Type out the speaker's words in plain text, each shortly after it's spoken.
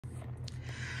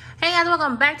Hey guys,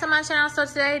 welcome back to my channel. So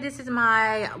today, this is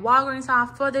my Walgreens haul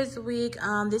for this week.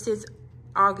 This is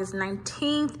August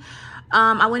 19th.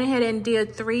 I went ahead and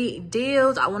did 3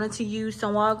 deals. I wanted to use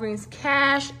some Walgreens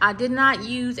cash. I did not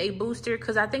use a booster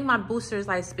because I think my booster is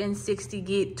like spend $60,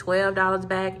 get $12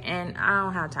 back, and I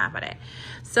don't have time for that.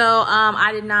 So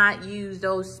I did not use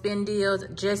those spend deals.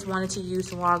 Just wanted to use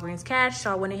some Walgreens cash.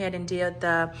 So I went ahead and did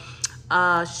the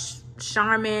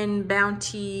Charmin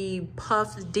Bounty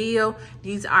Puffs deal.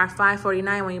 These are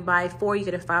 $5.49. When you buy 4, you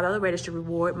get a $5 register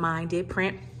reward. Mine did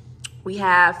print. We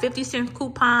have 50-cent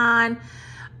coupon,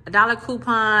 $1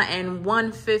 coupon, and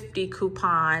 150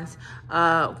 coupons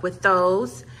with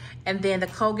those. And then the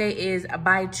Colgate is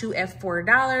buy 2 at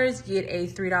 $4, get a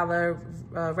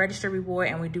 $3 register reward,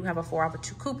 and we do have a 4 off of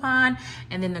 2 coupon.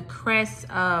 And then the Crest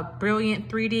Brilliant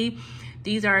 3D,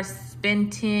 these are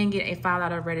spend 10, get a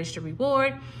 $5 register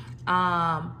reward.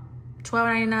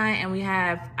 $12.99, and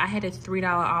I had a $3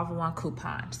 off 1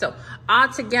 coupon. So all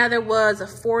together was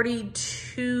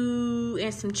 42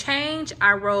 and some change.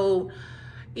 I rolled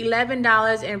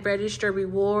 $11 in register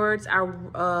rewards. I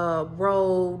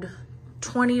rolled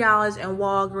 $20 in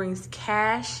Walgreens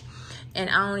cash, and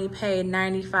I only paid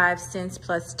 95 cents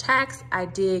plus tax. I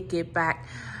did get back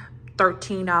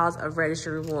 $13 of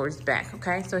register rewards back.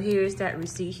 Okay, so here's that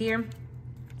receipt here.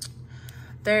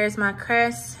 There's my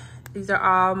Crest. These are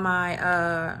all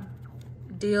my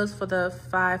deals for the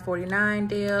 $5.49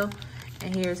 deal.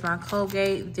 And here's my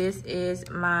Colgate. This is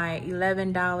my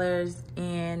 $11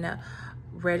 in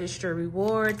register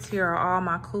rewards. Here are all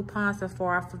my coupons, the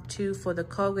 4 off of 2 for the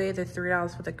Colgate, the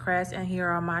 $3 for the Crest, and here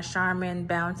are my Charmin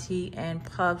Bounty and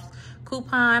Puffs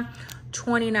coupon.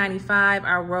 $20.95.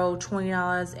 I rolled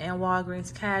 $20 in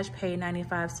Walgreens cash, paid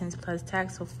 95 cents plus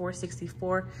tax, so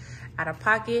 $4.64 out of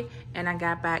pocket, and I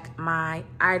got back my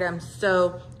items.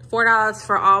 So $4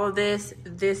 for all of this.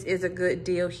 This is a good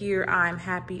deal here. I'm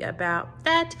happy about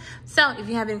that. So if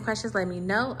you have any questions, let me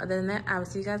know. Other than that, I will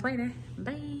see you guys later.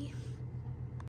 Bye.